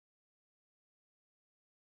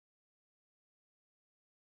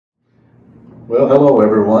Well, hello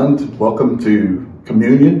everyone. Welcome to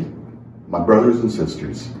Communion, my brothers and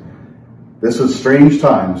sisters. This is strange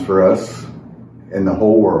times for us in the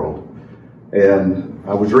whole world. And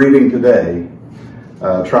I was reading today,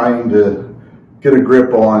 trying to get a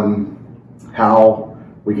grip on how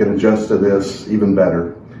we can adjust to this even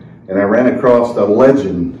better. And I ran across a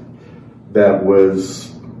legend that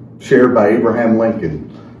was shared by Abraham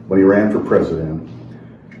Lincoln when he ran for president.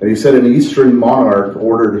 And he said an Eastern monarch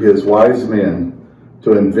ordered his wise men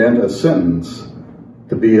to invent a sentence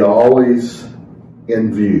to be always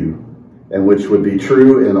in view, and which would be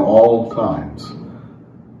true in all times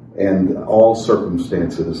and all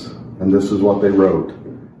circumstances. And this is what they wrote.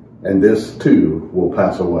 And this too will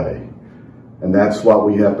pass away. And that's what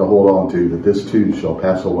we have to hold on to, that this too shall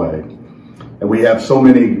pass away. And we have so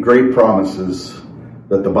many great promises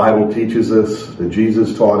that the Bible teaches us, that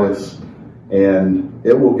Jesus taught us, and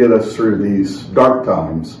it will get us through these dark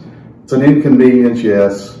times. It's an inconvenience,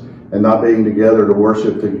 yes, and not being together to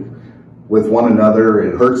worship with one another,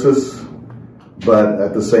 it hurts us, but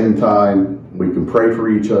at the same time, we can pray for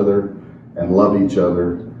each other and love each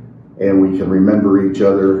other, and we can remember each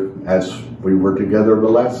other as we were together the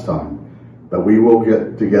last time. But we will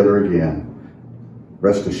get together again.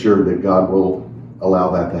 Rest assured that God will allow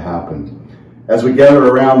that to happen. As we gather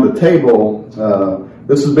around the table,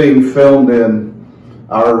 this is being filmed in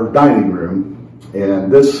our dining room,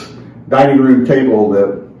 and this dining room table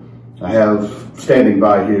that I have standing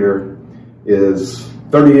by here is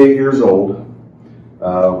 38 years old.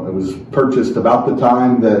 It was purchased about the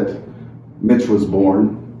time that Mitch was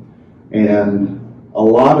born, and a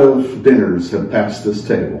lot of dinners have passed this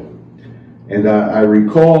table. And I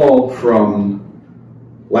recall from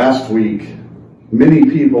last week many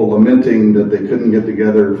people lamenting that they couldn't get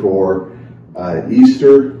together for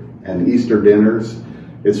Easter and Easter dinners.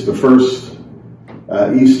 It's the first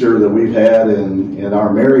Easter that we've had in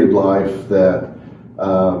our married life that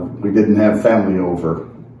we didn't have family over.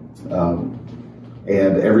 And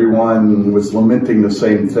everyone was lamenting the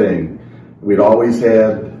same thing. We'd always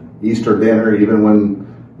had Easter dinner, even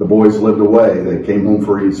when the boys lived away. They came home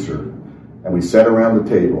for Easter, and we sat around the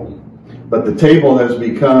table. But the table has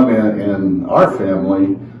become, in our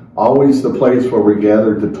family, always the place where we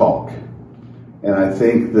gather to talk. And I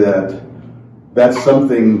think that that's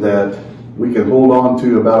something that we can hold on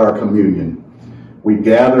to about our communion. We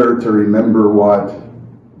gather to remember what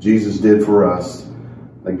Jesus did for us.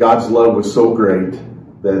 That God's love was so great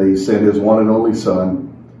that he sent his one and only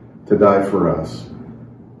Son to die for us.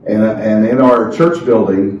 And in our church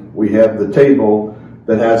building, we have the table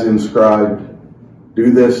that has inscribed,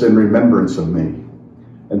 "Do this in remembrance of me."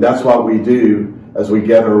 And that's what we do as we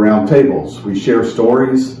gather around tables. We share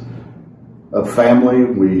stories of family.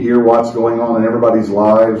 We hear what's going on in everybody's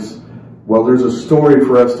lives. Well, there's a story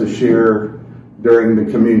for us to share during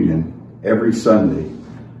the communion every Sunday.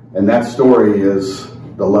 And that story is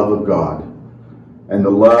the love of God and the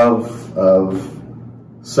love of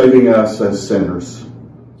saving us as sinners.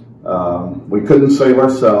 We couldn't save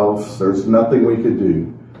ourselves. There's nothing we could do.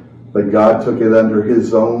 But God took it under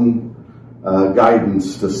his own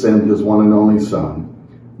guidance to send his one and only Son.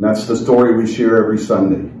 And that's the story we share every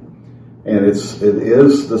Sunday. And it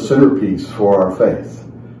is the centerpiece for our faith,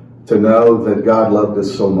 to know that God loved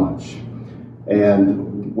us so much.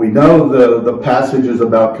 And we know the passages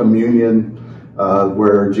about communion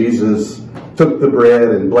where Jesus took the bread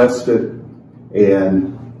and blessed it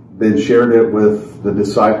and then shared it with the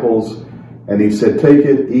disciples. And he said, "Take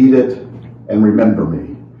it, eat it, and remember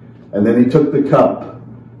me." And then he took the cup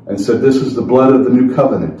and said, "This is the blood of the new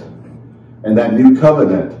covenant." And that new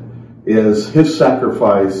covenant is his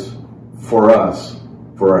sacrifice for us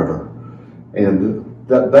forever. And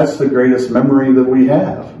that's the greatest memory that we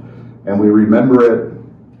have. And we remember it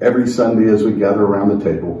every Sunday as we gather around the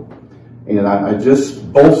table. And it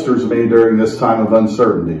just bolsters me during this time of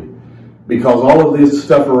uncertainty, because all of this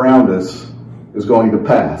stuff around us is going to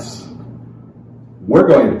pass. We're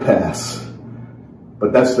going to pass.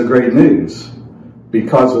 But that's the great news.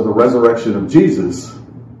 Because of the resurrection of Jesus,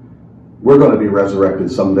 we're going to be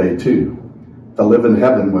resurrected someday too, to live in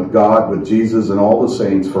heaven with God, with Jesus, and all the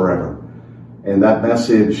saints forever. And that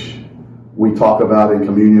message we talk about in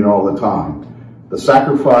communion all the time. The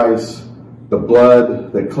sacrifice, the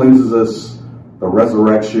blood that cleanses us, the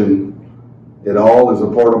resurrection, it all is a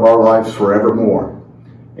part of our lives forevermore.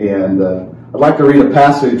 And I'd like to read a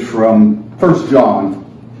passage from 1 John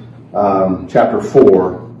chapter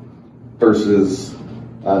 4, verses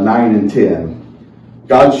 9 and 10.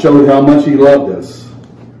 God showed how much he loved us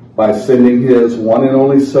by sending his one and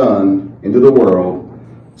only Son into the world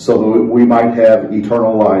so that we might have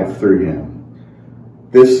eternal life through him.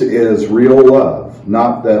 This is real love,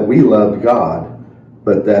 not that we loved God,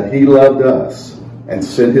 but that he loved us and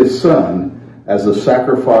sent his Son as a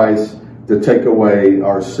sacrifice to take away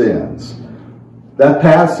our sins. That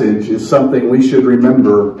passage is something we should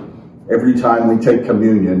remember every time we take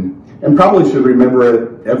communion, and probably should remember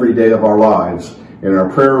it every day of our lives, in our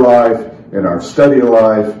prayer life, in our study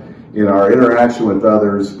life, in our interaction with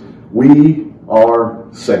others. We are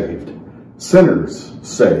saved, sinners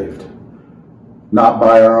saved, not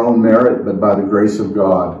by our own merit, but by the grace of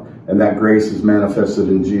God, and that grace is manifested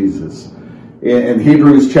in Jesus. In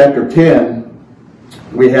Hebrews chapter 10,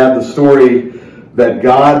 we have the story that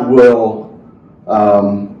God will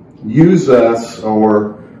use us,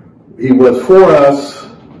 or he was for us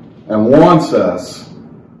and wants us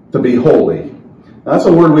to be holy. That's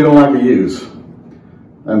a word we don't like to use.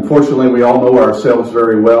 Unfortunately, we all know ourselves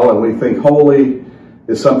very well, and we think holy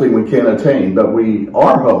is something we can't attain, but we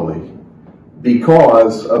are holy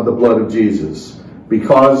because of the blood of Jesus,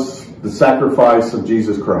 because the sacrifice of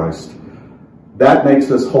Jesus Christ. That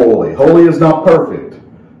makes us holy. Holy is not perfect.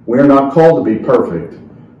 We are not called to be perfect.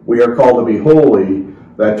 We are called to be holy.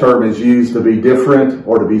 That term is used to be different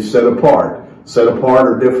or to be set apart. Set apart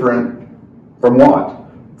or different from what?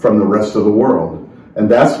 From the rest of the world. And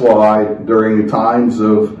that's why during the times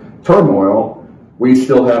of turmoil, we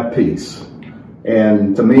still have peace.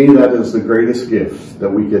 And to me, that is the greatest gift that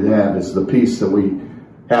we can have, is the peace that we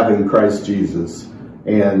have in Christ Jesus.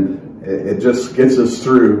 And it just gets us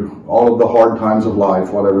through all of the hard times of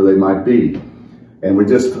life, whatever they might be. And we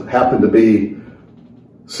just happen to be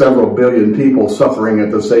several billion people suffering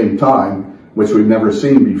at the same time, which we've never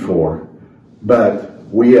seen before. But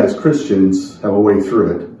we as Christians have a way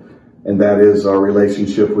through it, and that is our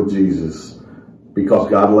relationship with Jesus. Because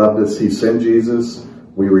God loved us, he sent Jesus.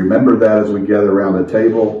 We remember that as we gather around the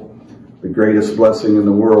table. The greatest blessing in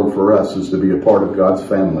the world for us is to be a part of God's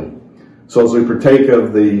family. So as we partake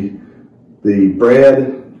of the bread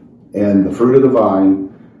and the fruit of the vine,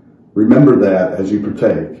 remember that as you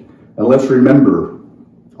partake. And let's remember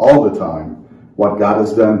all the time what God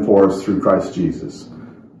has done for us through Christ Jesus.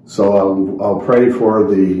 So I'll pray for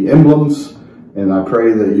the emblems, and I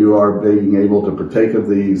pray that you are being able to partake of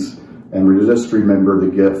these and just remember the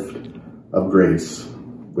gift of grace,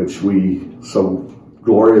 which we so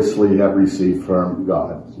gloriously have received from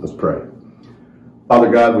God. Let's pray. Father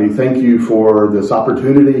God, we thank you for this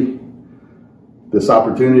opportunity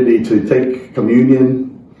to take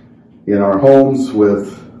communion in our homes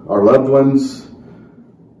with our loved ones.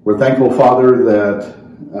 We're thankful, Father, that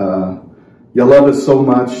you love us so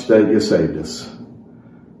much that you saved us.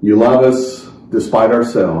 You love us despite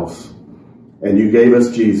ourselves, and you gave us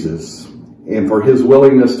Jesus. And for his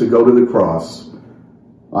willingness to go to the cross,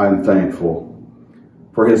 I'm thankful.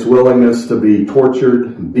 For his willingness to be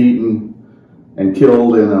tortured, beaten, and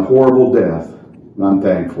killed in a horrible death, I'm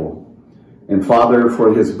thankful. And Father,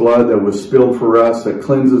 for his blood that was spilled for us, that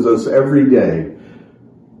cleanses us every day,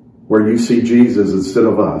 where you see Jesus instead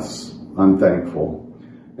of us, I'm thankful.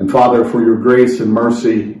 And Father, for your grace and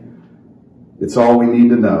mercy, it's all we need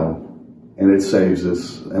to know, and it saves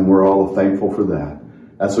us, and we're all thankful for that.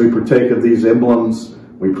 As we partake of these emblems,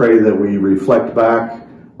 we pray that we reflect back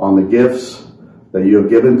on the gifts that you have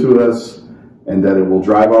given to us, and that it will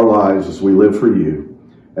drive our lives as we live for you.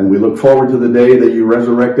 And we look forward to the day that you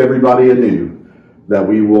resurrect everybody anew, that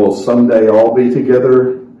we will someday all be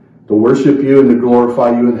together to worship you and to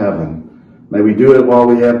glorify you in heaven. May we do it while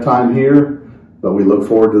we have time here, but we look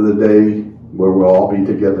forward to the day where we'll all be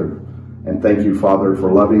together. And thank you, Father,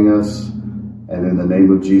 for loving us. And in the name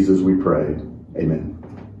of Jesus we pray. Amen.